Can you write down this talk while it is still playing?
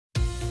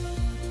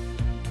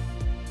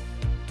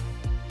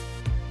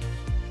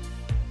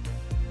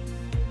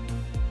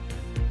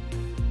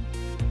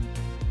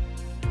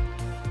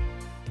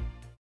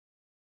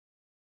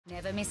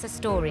Never miss a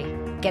story.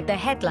 Get the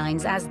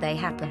headlines as they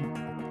happen.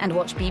 And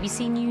watch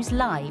BBC News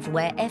live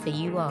wherever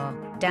you are.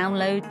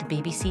 Download the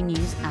BBC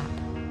News app.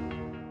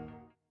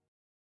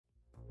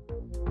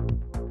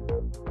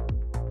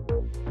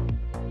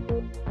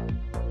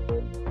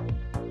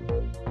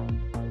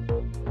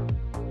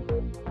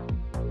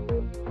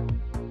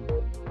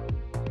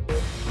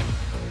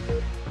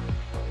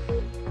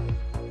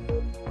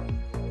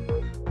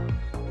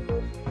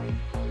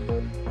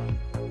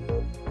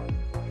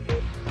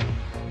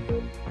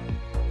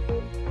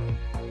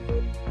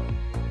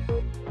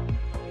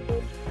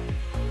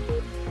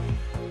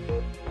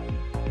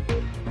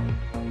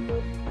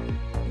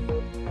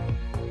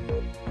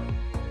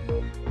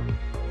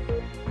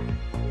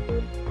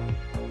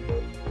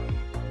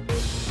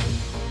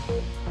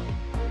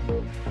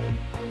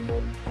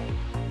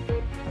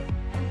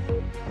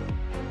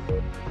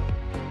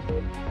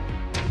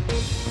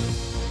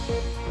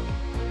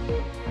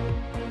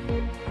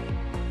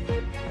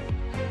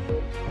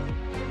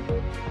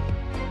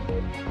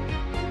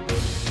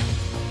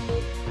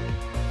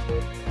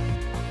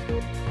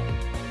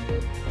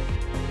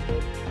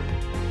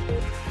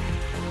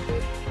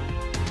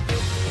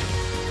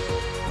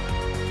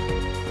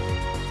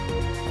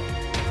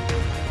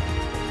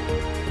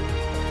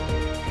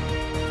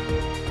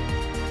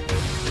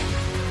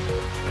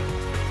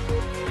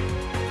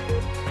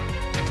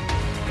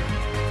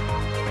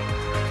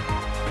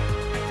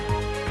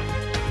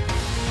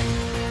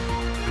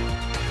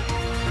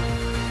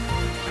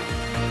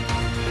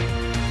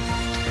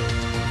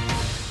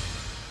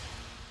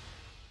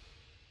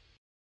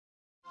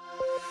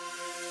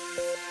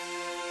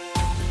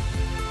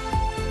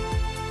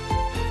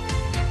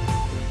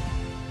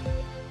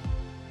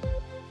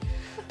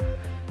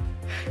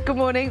 Good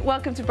morning,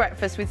 welcome to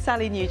Breakfast with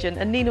Sally Nugent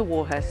and Nina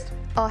Warhurst.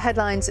 Our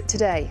headlines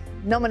today.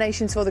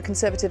 Nominations for the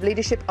Conservative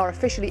leadership are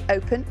officially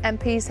open.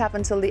 MPs have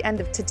until the end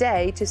of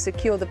today to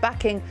secure the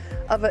backing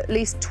of at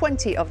least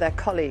 20 of their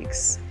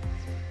colleagues.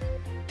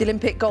 The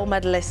Olympic gold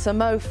medalist Sir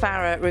Mo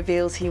Farah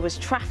reveals he was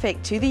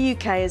trafficked to the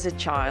UK as a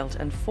child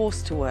and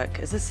forced to work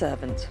as a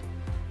servant.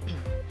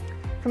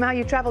 From how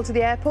you travel to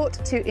the airport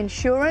to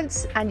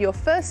insurance and your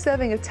first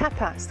serving of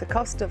tapas, the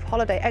cost of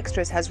holiday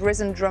extras has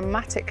risen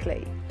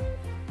dramatically.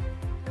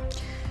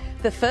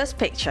 The first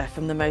picture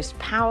from the most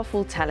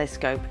powerful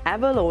telescope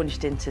ever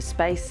launched into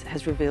space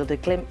has revealed a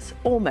glimpse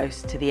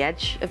almost to the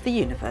edge of the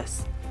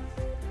universe.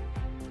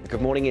 Good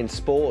morning in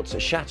sports.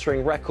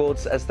 Shattering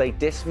records as they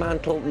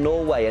dismantle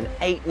Norway. An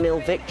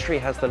 8-0 victory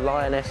has the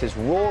Lionesses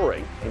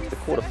roaring into the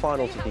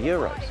quarter-finals of the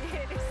Euros.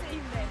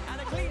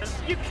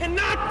 You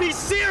cannot be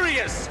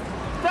serious!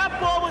 That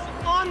ball was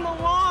on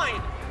the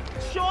line.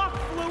 Chalk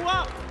flew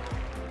up.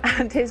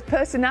 And his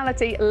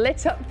personality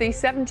lit up the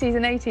 70s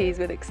and 80s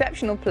with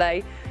exceptional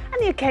play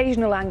and the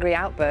occasional angry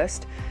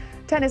outburst.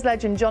 Tennis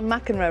legend John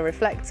McEnroe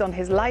reflects on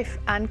his life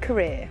and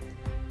career.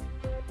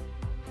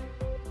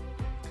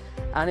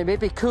 And it may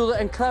be cooler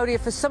and cloudier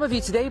for some of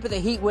you today, but the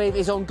heat wave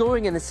is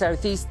ongoing in the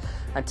southeast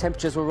and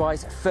temperatures will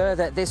rise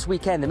further this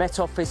weekend. The Met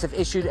Office have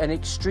issued an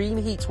extreme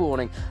heat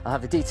warning. I'll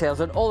have the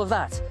details on all of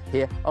that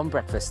here on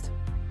Breakfast.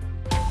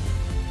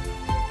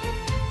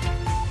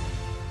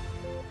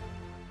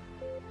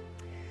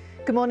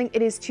 Good morning.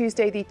 It is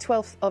Tuesday, the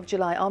 12th of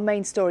July. Our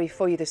main story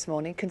for you this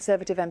morning.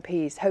 Conservative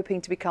MPs hoping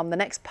to become the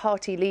next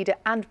party leader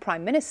and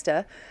Prime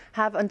Minister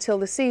have until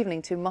this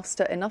evening to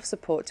muster enough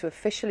support to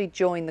officially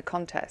join the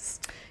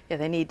contest. Yeah,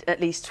 they need at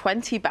least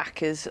 20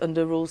 backers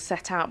under rules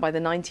set out by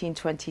the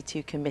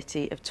 1922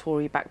 Committee of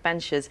Tory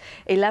backbenchers.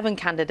 11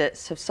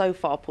 candidates have so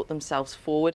far put themselves forward.